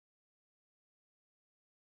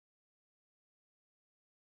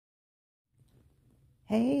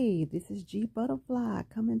Hey, this is G Butterfly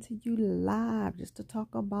coming to you live just to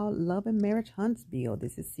talk about Love and Marriage Huntsville.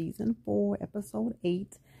 This is season 4, episode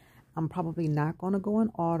 8. I'm probably not going to go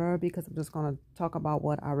in order because I'm just going to talk about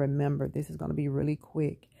what I remember. This is going to be really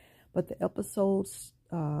quick. But the episodes,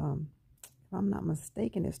 if I'm not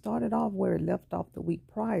mistaken, it started off where it left off the week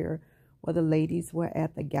prior, where the ladies were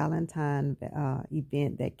at the Galentine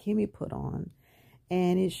event that Kimmy put on.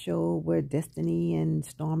 And it showed where Destiny and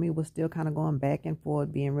Stormi was still kind of going back and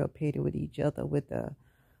forth, being real petty with each other with the,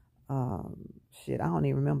 I don't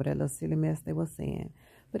even remember that little silly mess they were saying.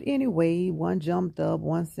 But anyway, one jumped up,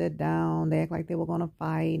 one sat down. They act like they were going to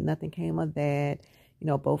fight. Nothing came of that. You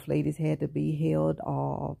know, both ladies had to be held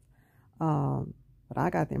off. But I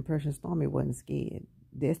got the impression Stormi wasn't scared.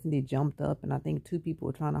 Destiny jumped up, and I think 2 people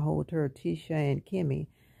were trying to hold her, Tisha and Kimmy.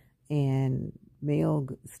 And Mel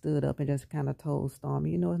stood up and just kind of told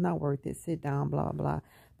Stormi, it's not worth it. Sit down, blah, blah.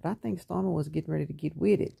 But I think Stormi was getting ready to get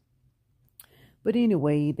with it. But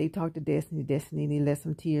anyway, they talked to Destiny. Destiny let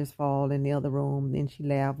some tears fall in the other room. Then she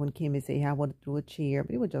laughed when Kimmy said, I wanted to throw a chair.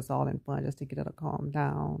 But it was just all in fun just to get her to calm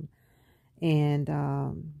down. And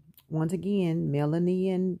once again, Melanie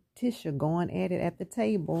and Tisha going at it at the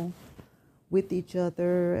table with each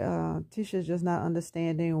other. Tisha's just not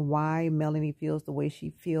understanding why Melanie feels the way she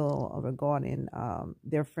feels regarding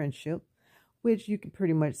their friendship, which you can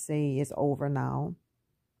pretty much say is over now.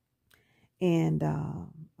 And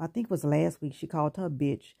I think it was last week she called her a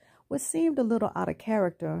bitch, which seemed a little out of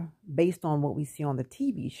character based on what we see on the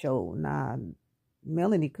TV show. Now,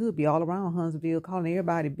 Melanie could be all around Huntsville calling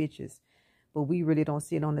everybody bitches, but we really don't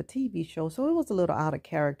see it on the TV show. So it was a little out of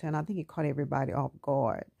character, and I think it caught everybody off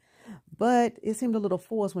guard. But it seemed a little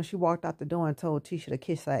forced when she walked out the door and told Tisha to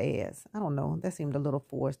kiss her ass. I don't know. That seemed a little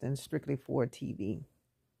forced and strictly for TV.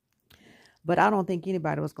 But I don't think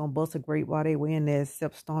anybody was going to bust a grape while they were in there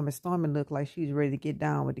except Stormi. Stormi looked like she was ready to get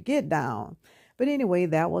down with the get down. But anyway,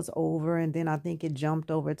 that was over. And then I think it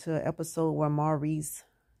jumped over to an episode where Maurice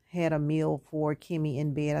had a meal for Kimmy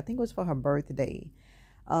in bed. I think it was for her birthday.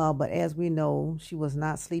 But as we know, she was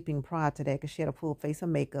not sleeping prior to that because she had a full face of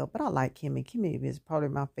makeup. But I like Kimmy. Kimmy is probably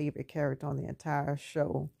my favorite character on the entire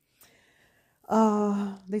show.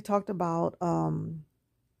 They talked about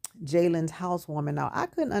Jalen's housewarming. Now, I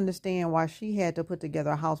couldn't understand why she had to put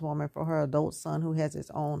together a housewarming for her adult son who has his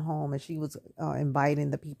own home. And she was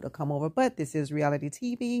inviting the people to come over. But this is reality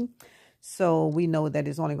TV. So we know that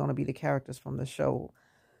it's only going to be the characters from the show.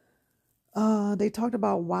 They talked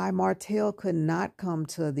about why Martel could not come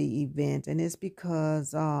to the event, and it's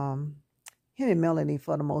because him and Melanie,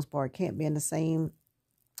 for the most part, can't be in the same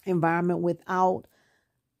environment without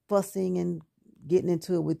fussing and getting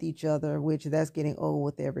into it with each other, which that's getting old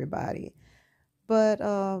with everybody. But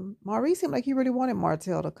Maurice seemed like he really wanted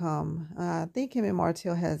Martel to come. I think him and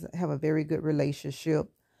Martel have a very good relationship,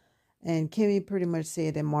 and Kimmy pretty much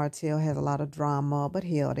said that Martel has a lot of drama, but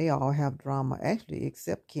hell, they all have drama, actually,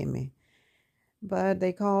 except Kimmy. But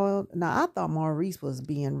they called, now I thought Maurice was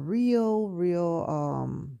being real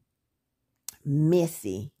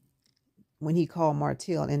messy when he called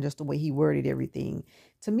Martel and just the way he worded everything.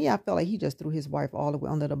 To me, I felt like he just threw his wife all the way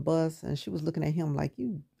under the bus and she was looking at him like,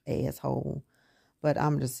 you asshole. But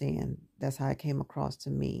I'm just saying, that's how it came across to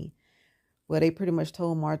me. Well, they pretty much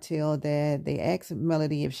told Martel that they asked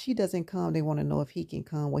Melody if she doesn't come, they want to know if he can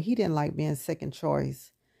come. Well, he didn't like being second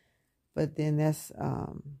choice. But then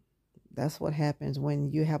that's what happens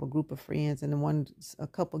when you have a group of friends and then a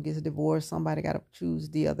couple gets divorced. Somebody got to choose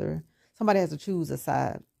the other. Somebody has to choose a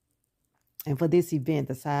side. And for this event,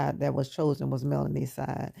 the side that was chosen was Melanie's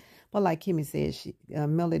side. But like Kimmy said,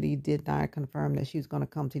 Melody did not confirm that she was going to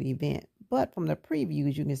come to the event. But from the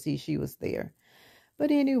previews, you can see she was there.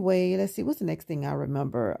 But anyway, let's see. What's the next thing I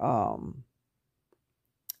remember? Oh,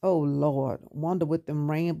 Lord. Wanda with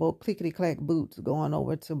them rainbow clickety-clack boots going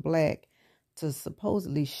over to Black to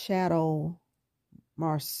supposedly shadow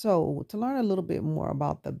Marseau to learn a little bit more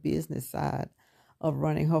about the business side of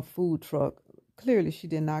running her food truck. Clearly, she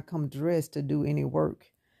did not come dressed to do any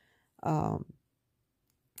work.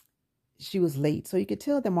 She was late. So you could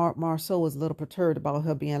tell that Marceau was a little perturbed about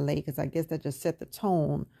her being late because I guess that just set the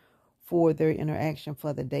tone for their interaction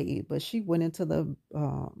for the day. But she went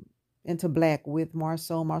into Black with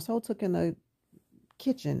Marceau. Marceau took in the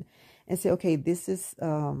kitchen and said, okay, this is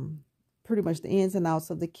pretty much the ins and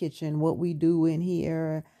outs of the kitchen, what we do in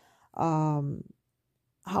here. How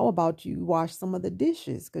about you wash some of the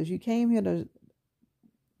dishes? Because you came here to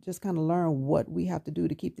just kind of learn what we have to do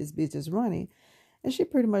to keep this business running. And she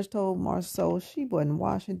pretty much told Marceau she wasn't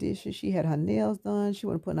washing dishes. She had her nails done. She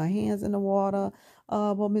wasn't putting her hands in the water.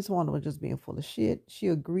 Well, Miss Wanda was just being full of shit. She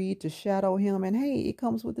agreed to shadow him. And hey, it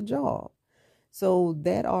comes with the job. So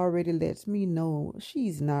that already lets me know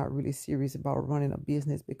she's not really serious about running a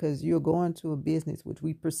business, because you're going to a business which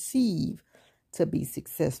we perceive to be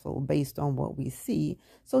successful based on what we see.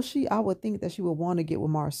 So I would think that she would want to get with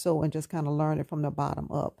Marceau and just kind of learn it from the bottom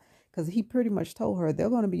up, because he pretty much told her there are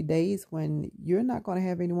going to be days when you're not going to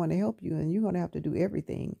have anyone to help you and you're going to have to do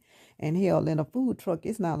everything. And hell, in a food truck,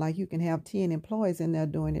 it's not like you can have 10 employees in there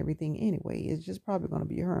doing everything anyway. It's just probably going to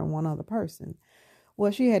be her and one other person.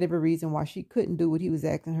 Well, she had every reason why she couldn't do what he was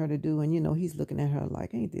asking her to do. And, he's looking at her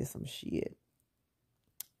like, ain't this some shit?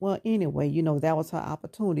 Well, anyway, that was her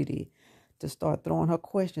opportunity to start throwing her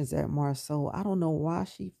questions at Marceau. I don't know why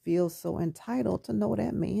she feels so entitled to know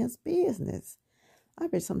that man's business. I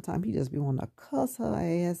bet sometimes he just be wanting to cuss her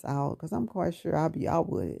ass out, because I'm quite sure I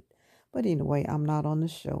would. But anyway, I'm not on the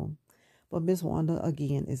show. But Miss Wanda,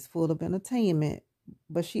 again, is full of entertainment,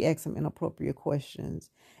 but she asks him inappropriate questions.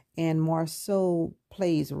 And Marceau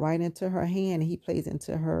plays right into her hand. He plays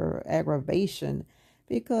into her aggravation,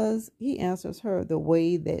 because he answers her the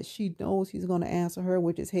way that she knows he's going to answer her,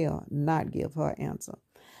 which is hell, not give her answer.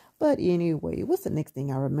 But anyway, what's the next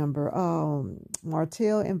thing I remember?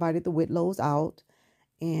 Martel invited the Whitlows out,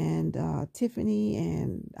 and Tiffany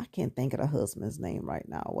and I can't think of the husband's name right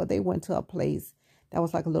now. Well, they went to a place that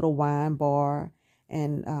was like a little wine bar,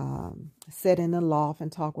 and sat in the loft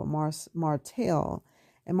and talked with Martel.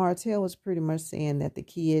 And Martel was pretty much saying that the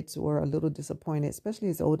kids were a little disappointed, especially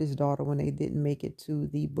his oldest daughter, when they didn't make it to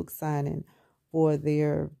the book signing for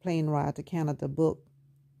their plane ride to Canada book.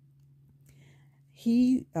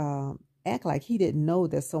 He act like he didn't know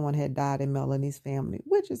that someone had died in Melanie's family,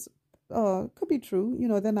 which is could be true.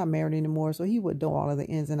 They're not married anymore, so he would know all of the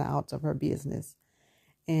ins and outs of her business.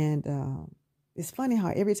 And it's funny how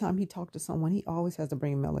every time he talked to someone, he always has to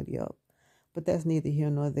bring Melody up. But that's neither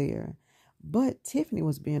here nor there. But Tiffany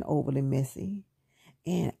was being overly messy.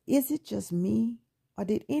 And is it just me? Or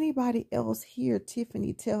did anybody else hear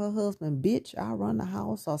Tiffany tell her husband, bitch, I run the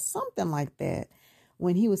house, or something like that,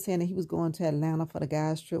 when he was saying that he was going to Atlanta for the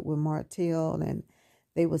guys trip with Martel, and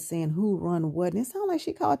they were saying who run what. And it sounded like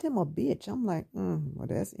she called him a bitch. I'm like, well,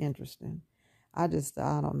 that's interesting. I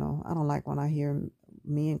don't know. I don't like when I hear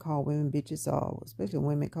men call women bitches, or especially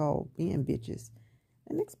women call men bitches.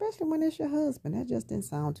 And especially when it's your husband. That just didn't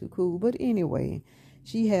sound too cool. But anyway,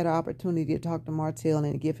 she had an opportunity to talk to Martel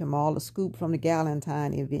and give him all the scoop from the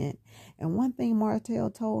Galentine event. And one thing Martel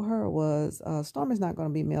told her was, Stormi's not going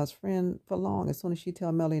to be Mel's friend for long as soon as she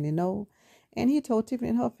tell Melanie no. And he told Tiffany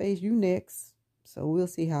in her face, you next. So we'll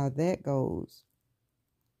see how that goes.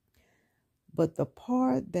 But the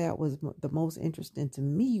part that was the most interesting to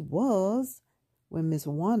me was when Miss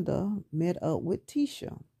Wanda met up with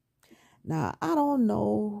Tisha. Now, I don't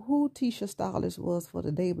know who Tisha's stylist was for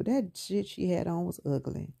the day, but that shit she had on was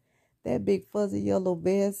ugly. That big fuzzy yellow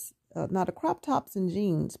vest, now the crop tops and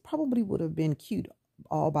jeans probably would have been cute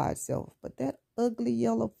all by itself, but that ugly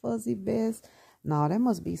yellow fuzzy vest, no, that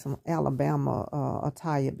must be some Alabama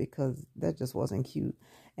attire, because that just wasn't cute.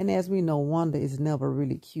 And as we know, Wanda is never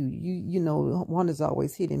really cute. You know, Wanda's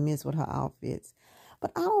always hit and miss with her outfits.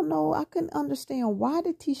 But I don't know. I couldn't understand, why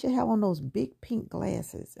did Tisha have on those big pink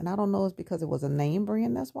glasses? And I don't know, it's because it was a name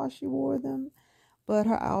brand. That's why she wore them. But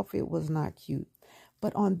her outfit was not cute.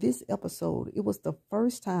 But on this episode, it was the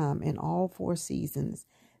first time in all 4 seasons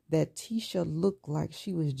that Tisha looked like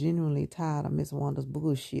she was genuinely tired of Miss Wanda's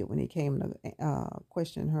bullshit when it came to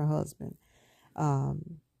question her husband.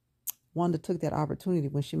 Wanda took that opportunity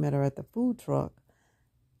when she met her at the food truck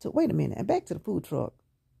to, wait a minute, and back to the food truck.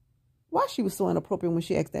 Why she was so inappropriate when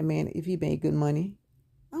she asked that man if he made good money.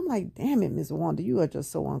 I'm like, damn it, Miss Wanda, you are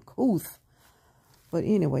just so uncouth. But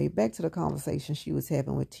anyway, back to the conversation she was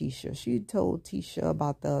having with Tisha. She told Tisha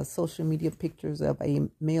about the social media pictures of a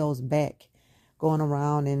male's back going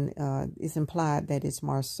around, and it's implied that it's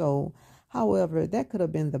Marceau. However, that could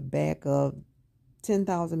have been the back of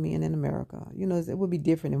 10,000 men in America. It would be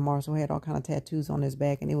different if Marceau had all kind of tattoos on his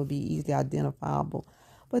back, and it would be easily identifiable.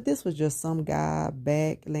 But this was just some guy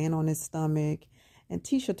back laying on his stomach. And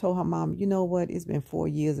Tisha told her mom, you know what? It's been 4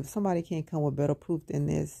 years. If somebody can't come with better proof than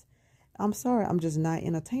this, I'm sorry. I'm just not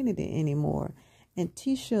entertaining it anymore. And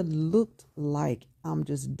Tisha looked like, I'm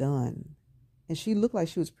just done. And she looked like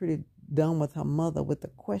she was pretty done with her mother with the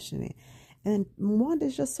questioning. And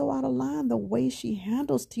Wanda's just so out of line the way she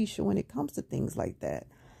handles Tisha when it comes to things like that.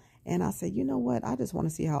 And I said, you know what? I just want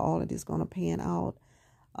to see how all of this is going to pan out.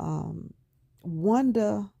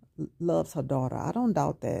 Wanda loves her daughter. I don't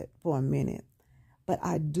doubt that for a minute. But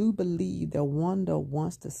I do believe that Wanda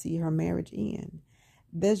wants to see her marriage end.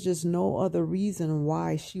 There's just no other reason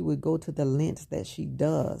why she would go to the lengths that she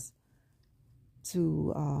does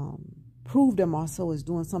to prove that Marceau is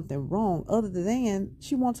doing something wrong other than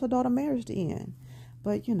she wants her daughter's marriage to end.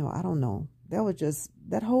 But, I don't know.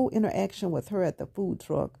 That whole interaction with her at the food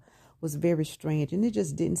truck was very strange. And it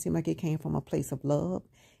just didn't seem like it came from a place of love.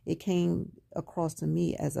 It came across to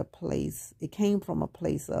me as it came from a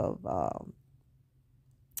place of,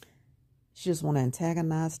 she just want to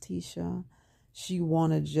antagonize Tisha. She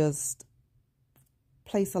want to just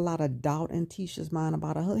place a lot of doubt in Tisha's mind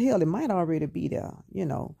about her. Hell, it might already be there,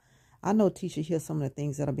 I know Tisha hears some of the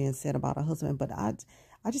things that are being said about her husband, but I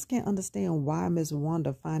just can't understand why Miss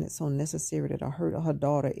Wanda find it so necessary to hurt her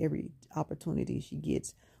daughter every opportunity she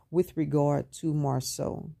gets with regard to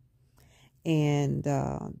Marceau. And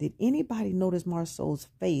did anybody notice Marceau's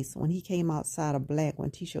face when he came outside of Black when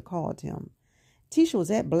Tisha called him? Tisha was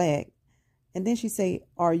at Black, and then she say,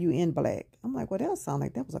 "Are you in Black?" I'm like, well, that sound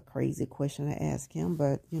like that was a crazy question to ask him,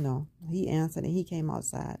 but he answered and he came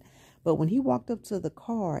outside. But when he walked up to the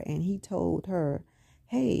car and he told her,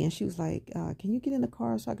 "Hey," and she was like, "Can you get in the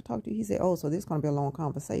car so I can talk to you?" He said, "Oh, so this is going to be a long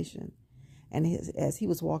conversation." And as he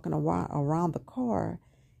was walking around the car,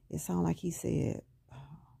 it sounded like he said,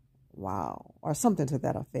 "Wow," or something to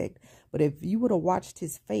that effect. But if you would have watched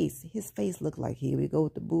his face looked like, here we go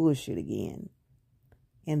with the bullshit again.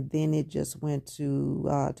 And then it just went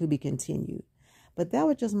to be continued. But that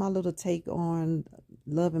was just my little take on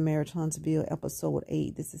Love and Marriage Huntsville, episode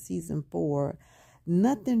 8. This is season 4.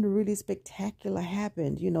 Nothing really spectacular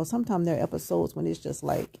happened. Sometimes there are episodes when it's just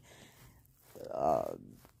like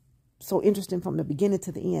so interesting from the beginning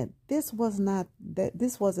to the end. This wasn't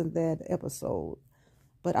that episode.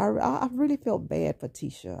 But I really felt bad for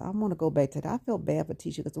Tisha. I want to go back to that. I felt bad for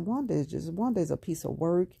Tisha because Wanda is a piece of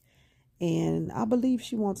work. And I believe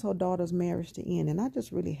she wants her daughter's marriage to end. And I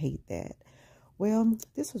just really hate that. Well,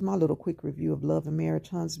 this was my little quick review of Love and Marriage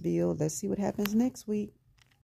Huntsville. Let's see what happens next week.